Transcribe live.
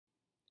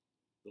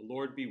The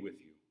Lord be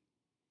with you.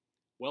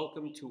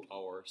 Welcome to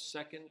our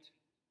second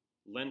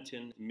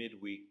Lenten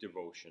midweek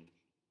devotion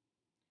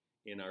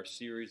in our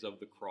series of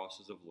the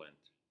Crosses of Lent.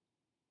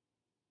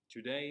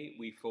 Today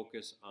we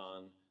focus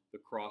on the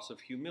cross of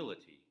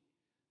humility,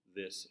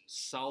 this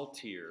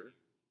saltire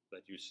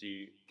that you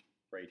see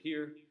right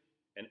here,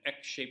 an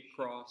X-shaped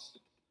cross,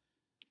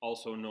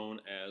 also known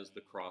as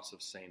the cross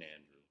of St.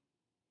 Andrew.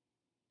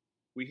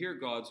 We hear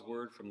God's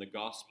word from the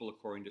Gospel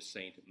according to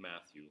St.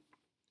 Matthew.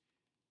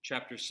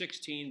 Chapter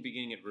 16,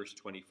 beginning at verse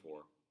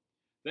 24.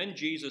 Then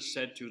Jesus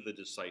said to the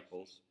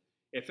disciples,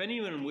 "If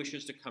anyone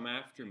wishes to come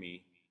after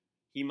me,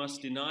 he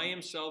must deny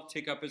himself,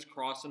 take up his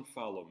cross, and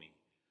follow me.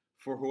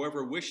 For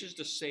whoever wishes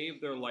to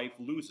save their life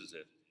loses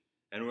it,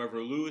 and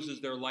whoever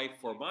loses their life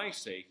for my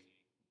sake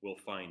will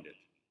find it.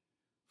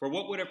 For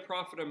what would it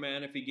profit a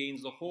man if he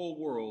gains the whole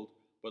world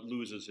but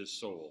loses his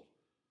soul?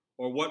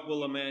 Or what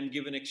will a man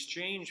give in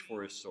exchange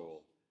for his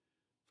soul?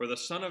 For the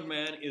Son of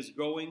Man is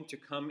going to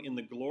come in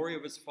the glory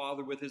of his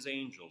Father with his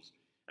angels,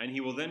 and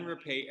he will then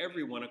repay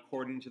everyone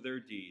according to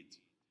their deeds.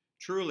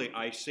 Truly,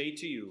 I say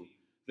to you,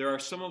 there are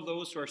some of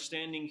those who are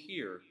standing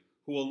here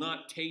who will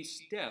not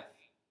taste death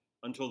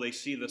until they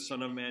see the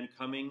Son of Man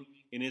coming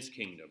in his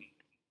kingdom."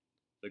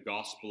 The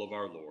Gospel of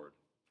our Lord.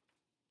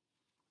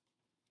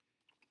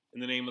 In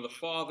the name of the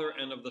Father,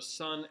 and of the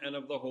Son, and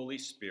of the Holy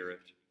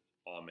Spirit.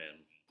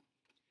 Amen.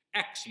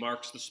 X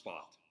marks the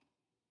spot.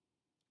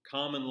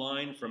 Common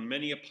line from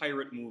many a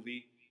pirate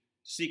movie,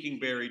 seeking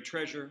buried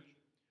treasure.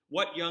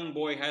 What young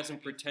boy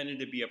hasn't pretended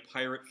to be a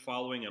pirate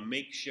following a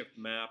makeshift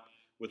map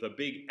with a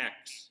big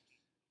X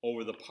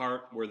over the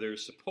part where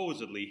there's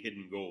supposedly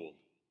hidden gold?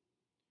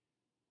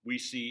 We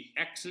see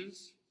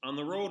X's on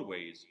the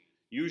roadways,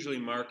 usually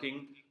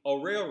marking a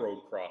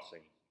railroad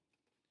crossing.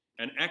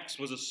 An X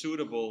was a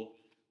suitable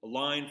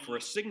line for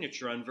a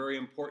signature on very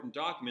important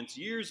documents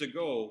years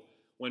ago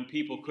when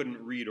people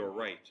couldn't read or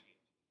write.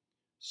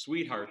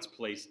 Sweethearts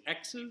place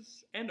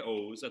X's and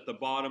O's at the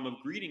bottom of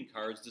greeting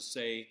cards to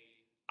say,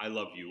 "I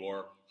love you,"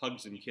 or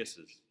hugs and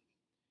kisses.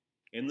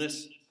 In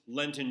this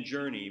Lenten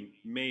journey,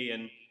 may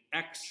an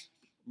X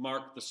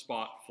mark the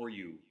spot for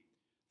you,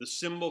 the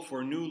symbol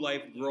for new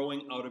life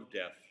growing out of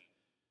death.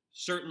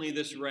 Certainly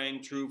this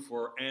rang true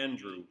for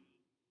Andrew,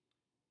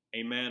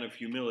 a man of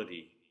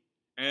humility.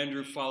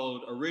 Andrew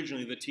followed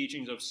originally the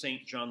teachings of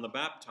St. John the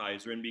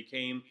Baptizer and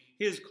became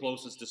his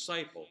closest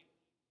disciple.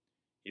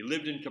 He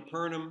lived in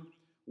Capernaum,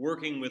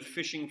 working with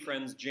fishing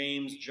friends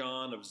James,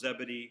 John of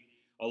Zebedee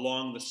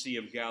along the Sea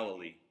of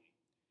Galilee.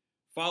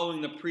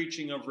 Following the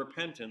preaching of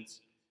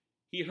repentance,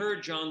 he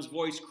heard John's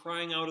voice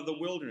crying out of the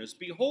wilderness,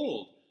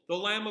 "Behold, the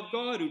Lamb of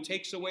God who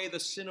takes away the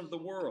sin of the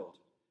world."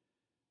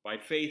 By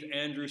faith,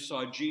 Andrew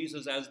saw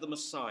Jesus as the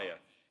Messiah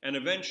and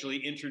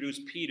eventually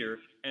introduced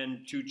Peter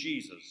and to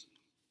Jesus.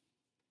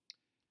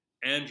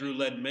 Andrew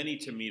led many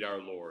to meet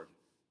our Lord,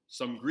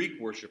 some Greek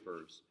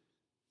worshippers,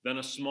 then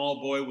a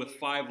small boy with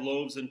 5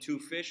 loaves and 2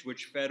 fish,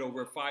 which fed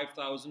over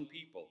 5,000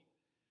 people.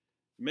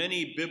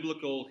 Many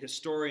biblical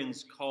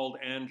historians called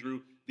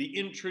Andrew the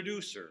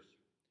introducer,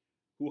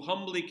 who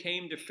humbly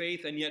came to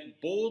faith and yet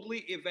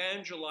boldly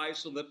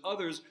evangelized so that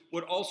others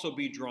would also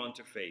be drawn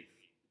to faith.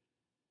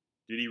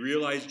 Did he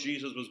realize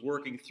Jesus was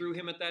working through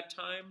him at that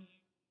time?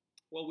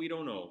 Well, we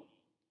don't know,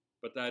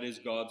 but that is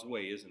God's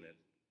way, isn't it?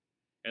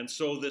 And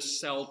so this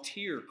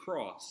Saltire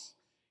Cross,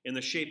 in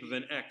the shape of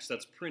an X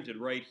that's printed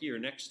right here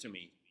next to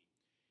me,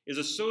 is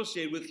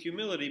associated with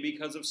humility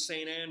because of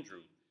St.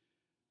 Andrew.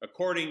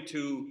 According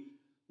to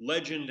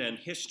legend and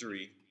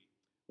history,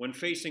 when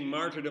facing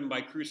martyrdom by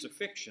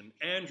crucifixion,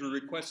 Andrew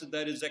requested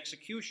that his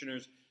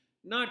executioners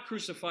not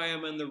crucify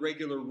him on the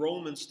regular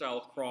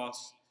Roman-style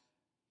cross.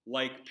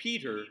 Like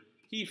Peter,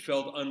 he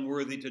felt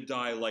unworthy to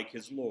die like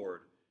his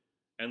Lord,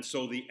 and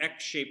so the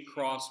X-shaped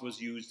cross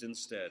was used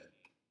instead.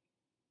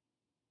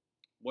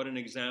 What an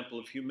example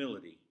of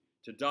humility,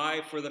 to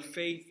die for the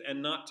faith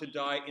and not to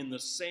die in the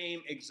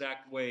same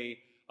exact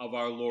way of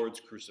our Lord's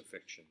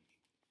crucifixion.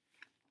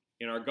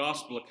 In our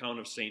gospel account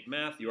of St.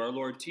 Matthew, our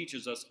Lord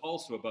teaches us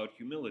also about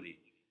humility.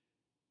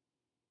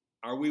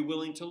 Are we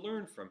willing to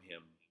learn from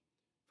him?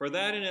 For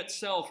that in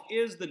itself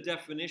is the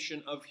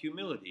definition of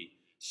humility,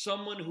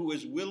 someone who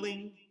is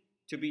willing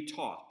to be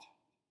taught,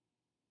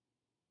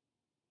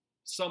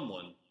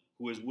 someone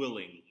who is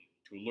willing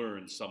to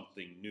learn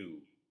something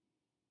new.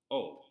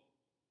 Oh,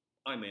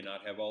 I may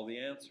not have all the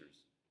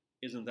answers.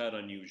 Isn't that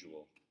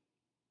unusual?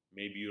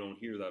 Maybe you don't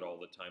hear that all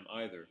the time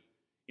either.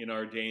 In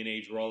our day and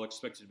age, we're all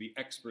expected to be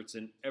experts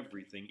in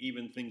everything,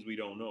 even things we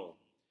don't know.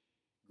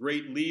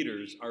 Great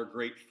leaders are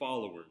great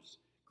followers.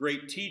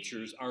 Great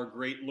teachers are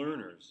great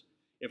learners.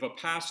 If a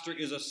pastor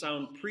is a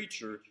sound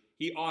preacher,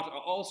 he ought to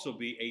also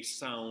be a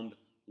sound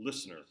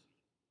listener.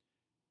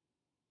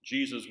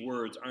 Jesus'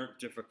 words aren't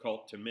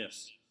difficult to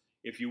miss.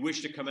 If you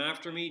wish to come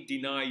after me,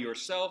 deny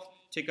yourself,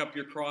 take up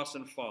your cross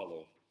and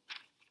follow.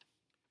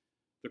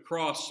 The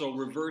cross so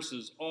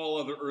reverses all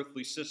other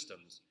earthly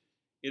systems.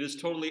 It is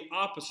totally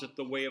opposite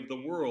the way of the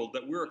world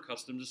that we're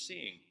accustomed to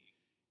seeing.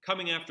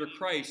 Coming after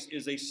Christ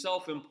is a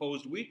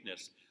self-imposed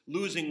weakness,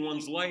 losing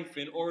one's life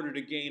in order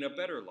to gain a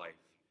better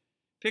life.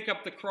 Pick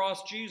up the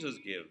cross Jesus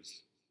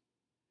gives.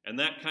 And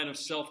that kind of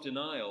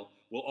self-denial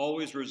will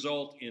always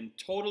result in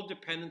total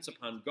dependence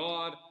upon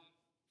God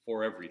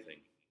for everything.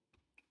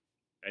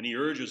 And he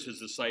urges his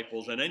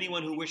disciples and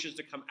anyone who wishes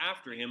to come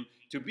after him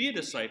to be a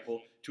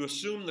disciple to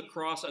assume the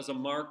cross as a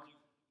mark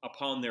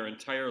upon their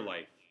entire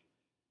life.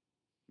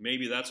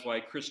 Maybe that's why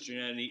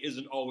Christianity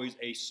isn't always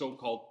a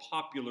so-called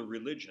popular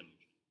religion,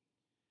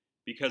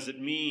 because it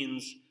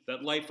means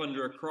that life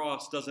under a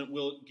cross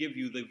will give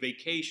you the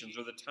vacations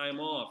or the time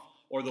off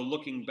or the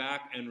looking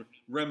back and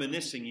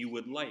reminiscing you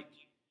would like.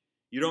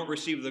 You don't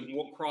receive the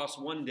cross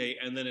one day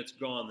and then it's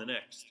gone the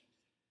next.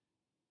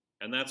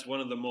 And that's one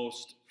of the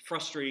most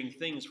frustrating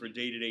things for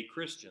day-to-day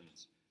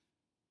Christians.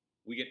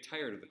 We get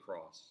tired of the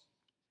cross.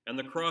 And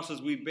the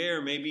crosses we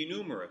bear may be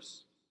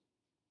numerous,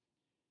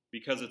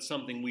 because it's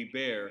something we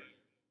bear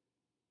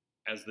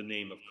as the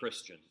name of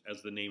Christian,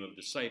 as the name of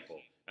disciple,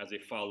 as a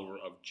follower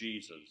of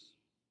Jesus.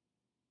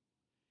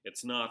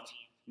 It's not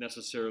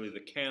necessarily the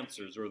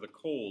cancers or the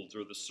colds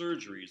or the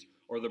surgeries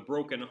or the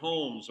broken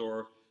homes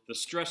or the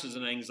stresses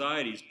and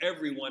anxieties.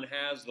 Everyone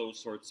has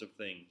those sorts of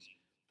things.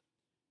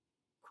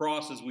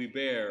 Crosses we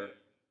bear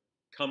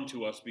come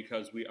to us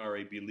because we are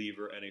a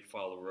believer and a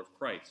follower of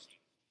Christ.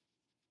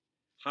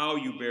 How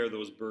you bear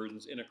those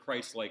burdens in a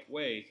Christ-like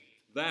way,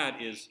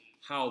 that is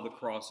how the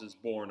cross is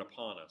borne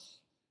upon us.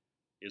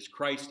 Is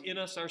Christ in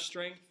us our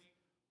strength,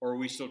 or are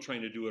we still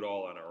trying to do it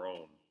all on our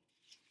own?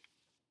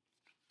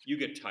 You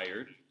get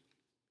tired,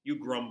 you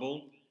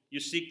grumble, you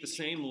seek the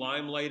same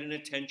limelight and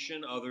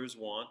attention others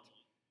want.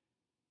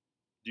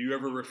 Do you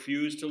ever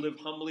refuse to live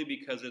humbly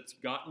because it's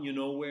gotten you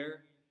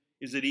nowhere?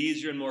 Is it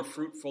easier and more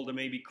fruitful to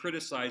maybe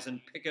criticize and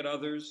pick at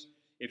others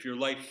if your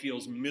life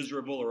feels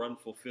miserable or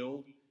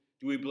unfulfilled?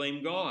 Do we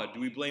blame God? Do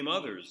we blame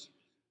others?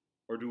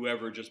 Or do we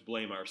ever just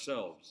blame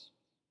ourselves?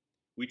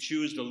 We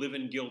choose to live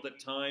in guilt at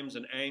times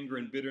and anger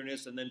and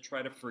bitterness and then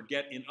try to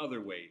forget in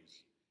other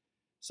ways.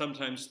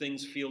 Sometimes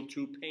things feel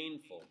too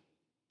painful.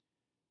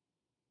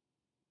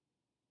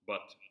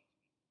 But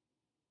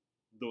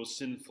those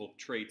sinful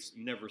traits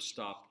never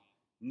stop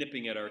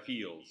nipping at our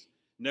heels,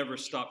 never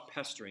stop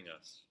pestering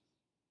us.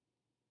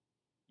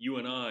 You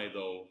and I,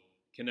 though,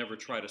 can never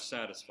try to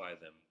satisfy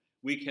them.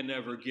 We can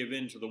never give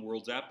in to the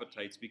world's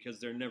appetites because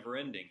they're never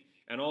ending.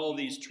 And all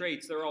these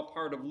traits, they're all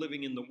part of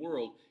living in the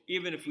world,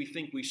 even if we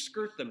think we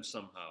skirt them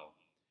somehow.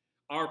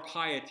 Our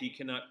piety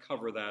cannot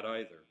cover that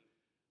either.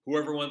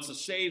 Whoever wants to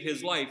save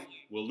his life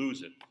will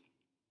lose it.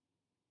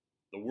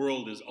 The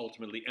world is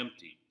ultimately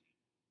empty.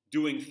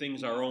 Doing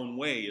things our own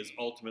way is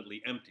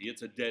ultimately empty.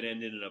 It's a dead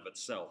end in and of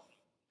itself.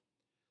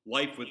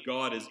 Life with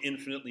God is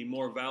infinitely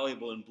more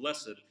valuable and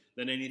blessed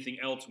than anything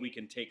else we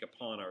can take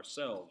upon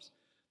ourselves.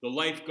 The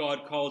life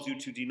God calls you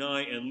to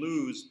deny and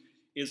lose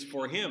is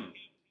for him,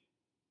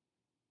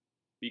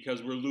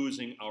 because we're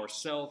losing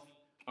ourself,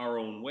 our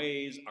own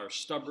ways, our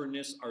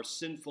stubbornness, our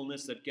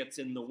sinfulness that gets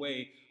in the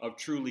way of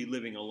truly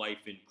living a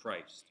life in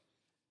Christ.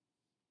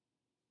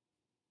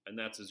 And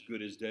that's as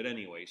good as dead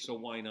anyway, so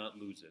why not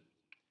lose it?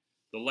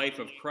 The life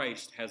of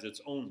Christ has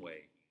its own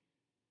way.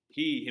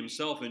 He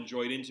himself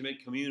enjoyed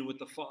intimate communion with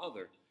the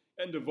Father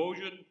and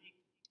devotion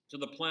to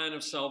the plan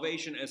of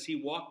salvation as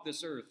he walked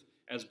this earth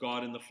as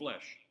God in the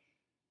flesh.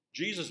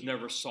 Jesus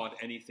never sought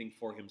anything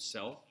for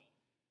himself.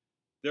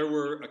 There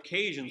were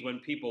occasions when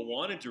people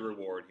wanted to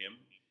reward him.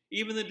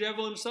 Even the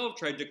devil himself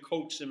tried to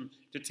coax him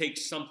to take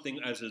something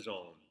as his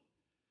own.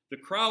 The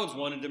crowds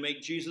wanted to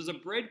make Jesus a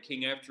bread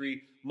king after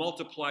he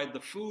multiplied the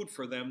food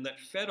for them that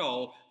fed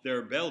all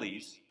their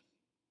bellies.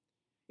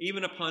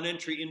 Even upon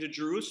entry into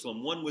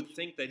Jerusalem, one would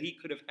think that he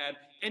could have had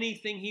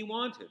anything he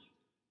wanted.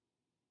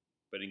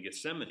 But in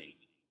Gethsemane,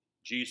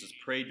 Jesus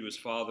prayed to his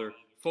Father,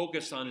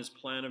 focused on his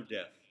plan of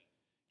death.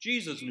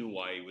 Jesus knew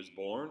why he was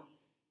born.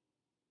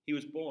 He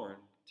was born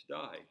to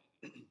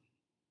die.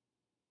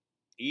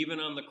 Even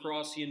on the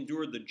cross, he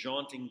endured the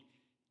jaunting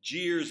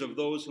jeers of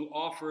those who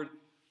offered,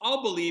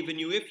 "I'll believe in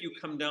you if you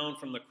come down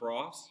from the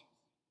cross."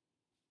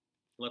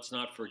 Let's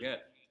not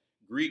forget,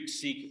 Greeks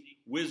seek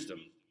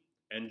wisdom,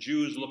 and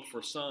Jews look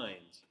for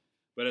signs.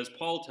 But as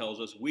Paul tells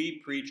us, we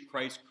preach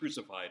Christ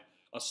crucified,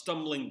 a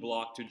stumbling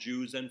block to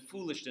Jews and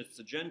foolishness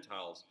to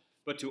Gentiles.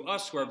 But to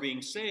us who are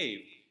being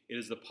saved, it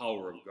is the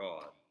power of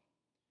God.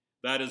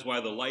 That is why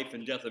the life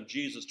and death of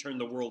Jesus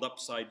turned the world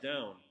upside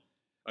down.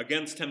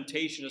 Against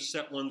temptation to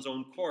set one's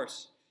own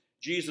course,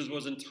 Jesus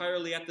was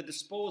entirely at the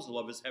disposal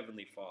of his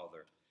heavenly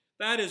Father.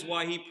 That is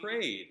why he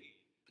prayed.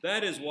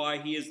 That is why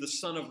he is the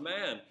Son of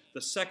Man,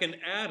 the second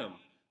Adam,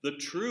 the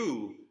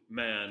true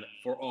man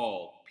for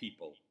all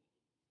people.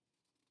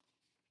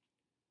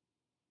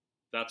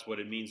 That's what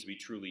it means to be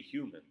truly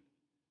human,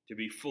 to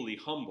be fully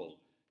humble,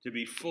 to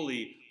be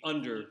fully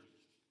under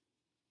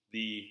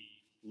the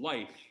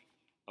life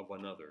of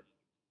another.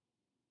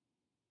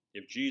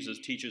 If Jesus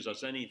teaches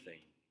us anything,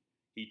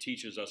 he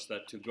teaches us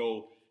that to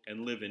go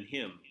and live in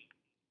him,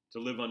 to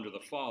live under the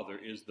Father,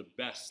 is the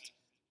best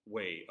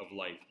way of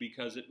life,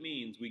 because it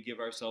means we give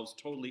ourselves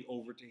totally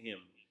over to him.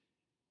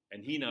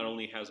 And he not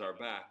only has our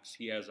backs,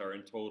 he has our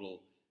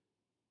total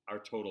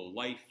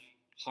life,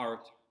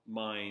 heart,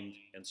 mind,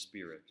 and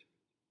spirit.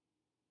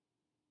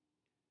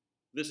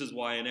 This is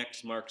why an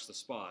X marks the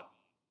spot.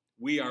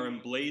 We are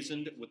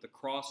emblazoned with the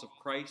cross of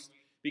Christ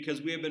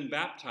because we have been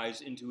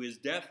baptized into his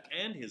death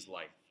and his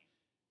life.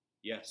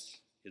 Yes,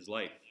 his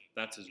life.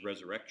 That's his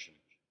resurrection.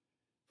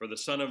 For the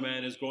Son of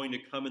Man is going to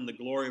come in the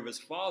glory of his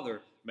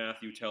Father,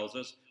 Matthew tells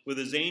us, with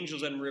his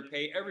angels, and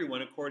repay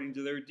everyone according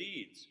to their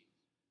deeds.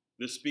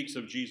 This speaks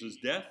of Jesus'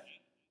 death,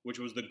 which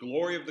was the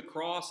glory of the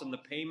cross and the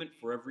payment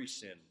for every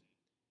sin.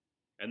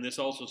 And this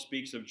also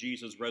speaks of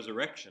Jesus'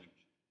 resurrection,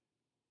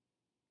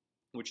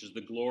 which is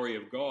the glory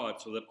of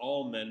God, so that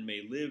all men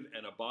may live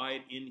and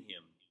abide in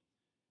him.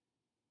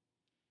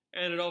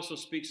 And it also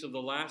speaks of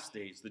the last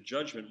days, the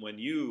judgment when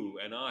you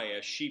and I,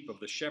 as sheep of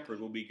the shepherd,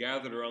 will be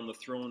gathered around the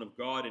throne of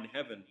God in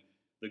heaven.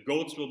 The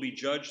goats will be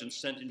judged and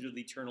sent into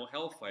the eternal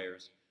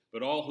hellfires,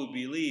 but all who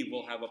believe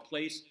will have a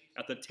place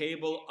at the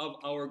table of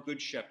our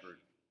good shepherd,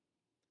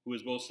 who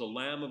is both the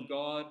Lamb of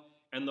God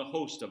and the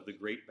host of the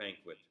great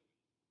banquet.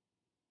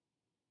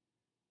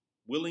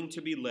 Willing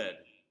to be led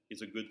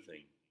is a good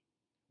thing.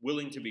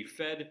 Willing to be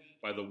fed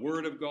by the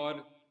word of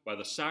God, by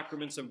the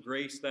sacraments of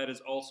grace, that is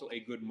also a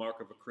good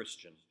mark of a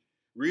Christian.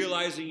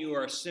 Realizing you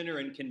are a sinner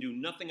and can do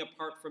nothing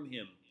apart from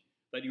him,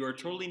 that you are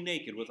totally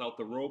naked without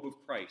the robe of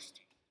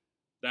Christ,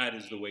 that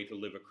is the way to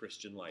live a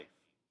Christian life.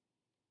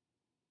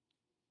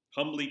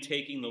 Humbly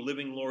taking the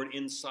living Lord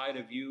inside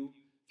of you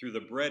through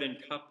the bread and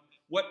cup,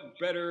 what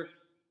better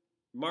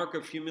mark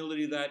of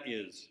humility that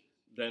is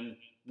than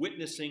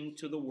witnessing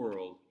to the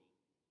world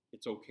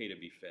it's okay to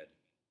be fed.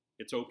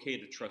 It's okay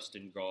to trust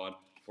in God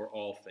for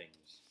all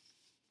things.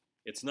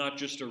 It's not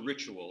just a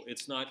ritual.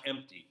 It's not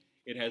empty.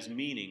 It has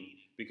meaning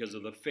because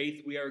of the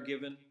faith we are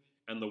given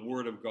and the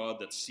word of God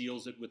that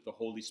seals it with the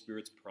Holy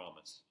Spirit's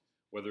promise,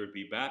 whether it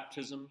be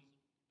baptism,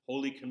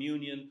 Holy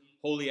Communion,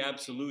 Holy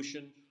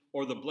Absolution,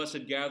 or the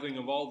blessed gathering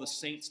of all the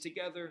saints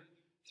together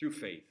through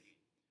faith.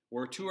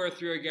 Where 2 or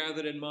 3 are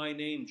gathered in my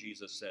name,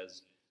 Jesus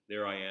says,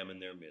 there I am in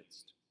their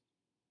midst.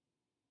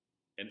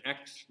 An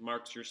X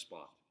marks your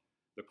spot.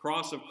 The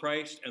cross of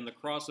Christ and the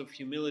cross of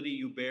humility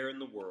you bear in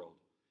the world.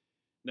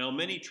 Now,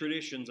 many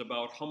traditions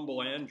about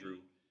humble Andrew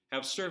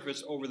have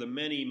surfaced over the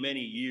many,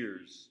 many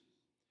years.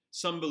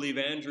 Some believe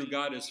Andrew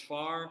got as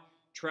far,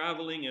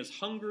 traveling as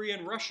Hungary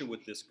and Russia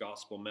with this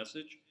gospel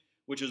message,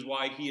 which is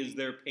why he is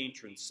their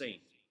patron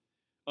saint.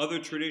 Other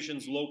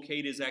traditions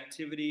locate his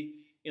activity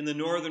in the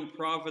northern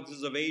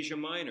provinces of Asia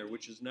Minor,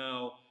 which is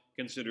now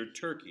considered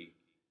Turkey,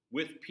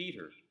 with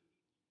Peter.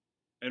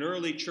 An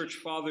early church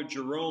father,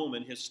 Jerome,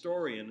 an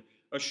historian,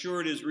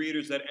 assured his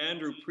readers that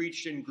Andrew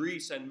preached in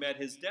Greece and met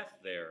his death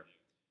there.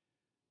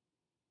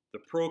 The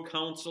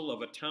proconsul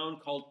of a town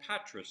called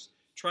Patras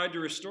tried to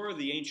restore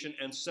the ancient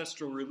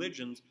ancestral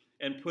religions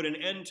and put an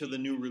end to the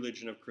new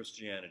religion of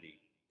Christianity.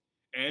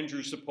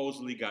 Andrew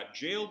supposedly got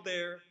jailed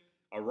there.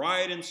 A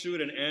riot ensued,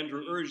 and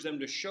Andrew urged them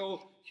to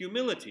show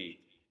humility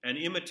and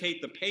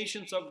imitate the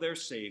patience of their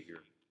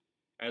Savior.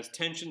 As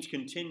tensions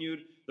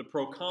continued, the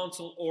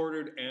proconsul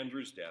ordered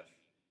Andrew's death.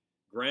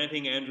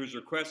 Granting Andrew's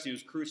request, he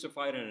was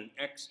crucified on an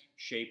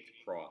X-shaped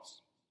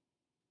cross.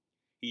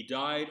 He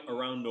died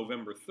around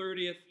November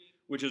 30th,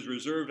 which is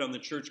reserved on the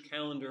church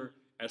calendar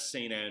as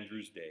St.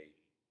 Andrew's Day.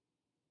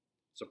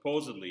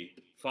 Supposedly,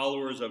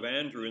 followers of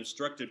Andrew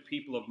instructed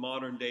people of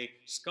modern-day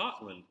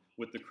Scotland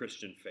with the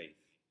Christian faith.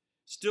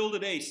 Still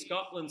today,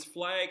 Scotland's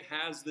flag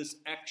has this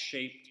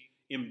X-shaped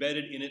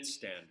embedded in its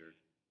standard.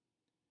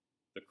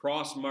 The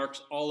cross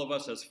marks all of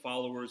us as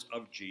followers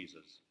of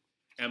Jesus,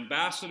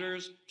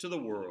 ambassadors to the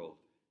world,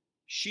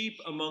 sheep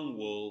among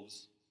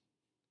wolves,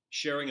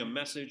 sharing a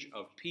message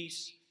of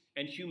peace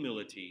and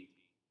humility,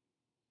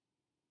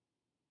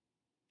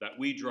 that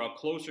we draw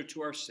closer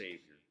to our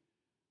Savior,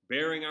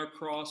 bearing our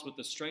cross with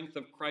the strength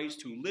of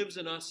Christ who lives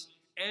in us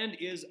and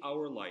is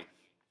our life.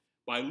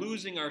 By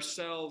losing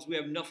ourselves, we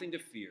have nothing to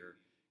fear,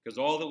 because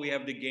all that we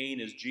have to gain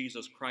is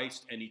Jesus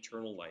Christ and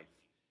eternal life.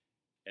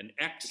 An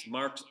X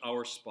marks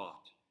our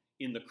spot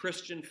in the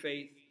Christian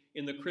faith,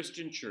 in the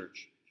Christian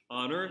church,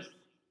 on earth,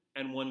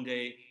 and one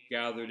day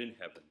gathered in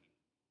heaven.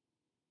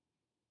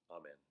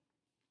 Amen.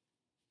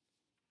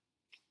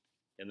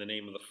 In the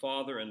name of the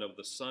Father, and of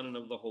the Son, and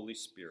of the Holy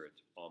Spirit.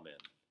 Amen.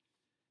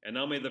 And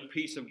now may the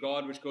peace of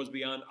God, which goes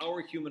beyond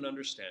our human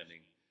understanding,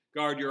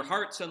 guard your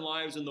hearts and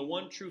lives in the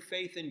one true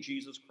faith in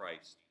Jesus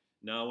Christ,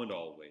 now and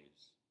always.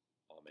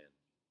 Amen.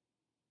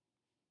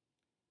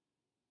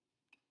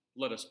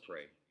 Let us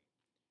pray.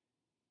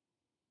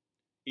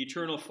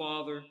 Eternal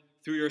Father,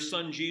 through your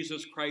Son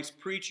Jesus Christ,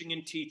 preaching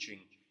and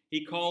teaching,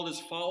 he called his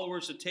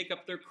followers to take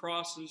up their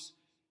crosses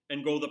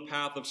and go the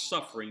path of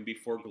suffering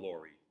before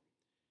glory.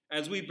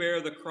 As we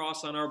bear the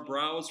cross on our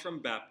brows from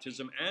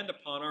baptism and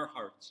upon our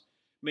hearts,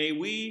 may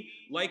we,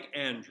 like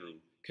Andrew,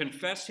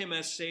 confess him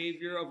as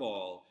Savior of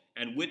all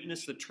and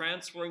witness the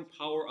transferring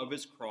power of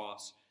his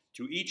cross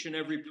to each and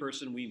every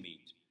person we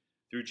meet.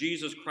 Through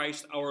Jesus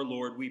Christ our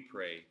Lord we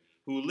pray,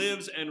 who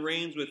lives and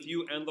reigns with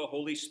you and the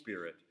Holy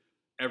Spirit,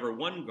 ever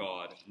one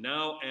God,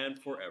 now and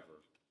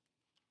forever.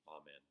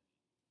 Amen.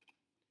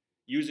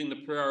 Using the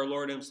prayer our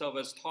Lord himself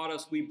has taught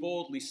us, we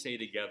boldly say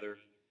together,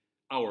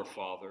 Our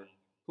Father,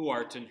 who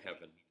art in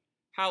heaven,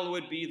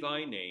 hallowed be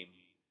thy name.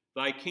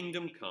 Thy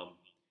kingdom come,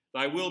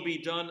 thy will be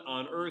done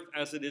on earth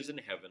as it is in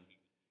heaven.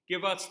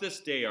 Give us this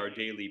day our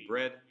daily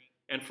bread,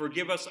 and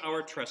forgive us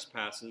our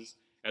trespasses,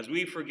 as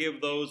we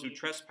forgive those who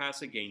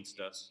trespass against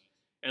us.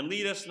 And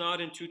lead us not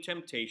into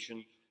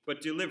temptation,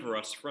 but deliver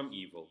us from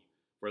evil.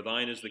 For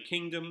thine is the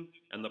kingdom,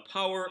 and the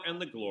power,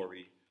 and the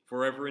glory,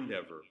 forever and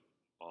ever.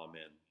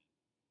 Amen.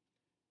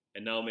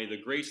 And now may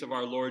the grace of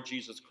our Lord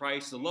Jesus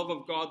Christ, the love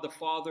of God the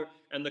Father,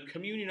 and the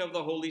communion of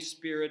the Holy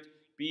Spirit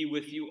be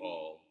with you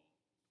all.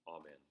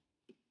 Amen.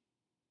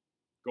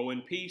 Go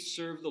in peace,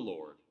 serve the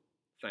Lord.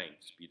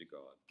 Thanks be to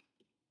God.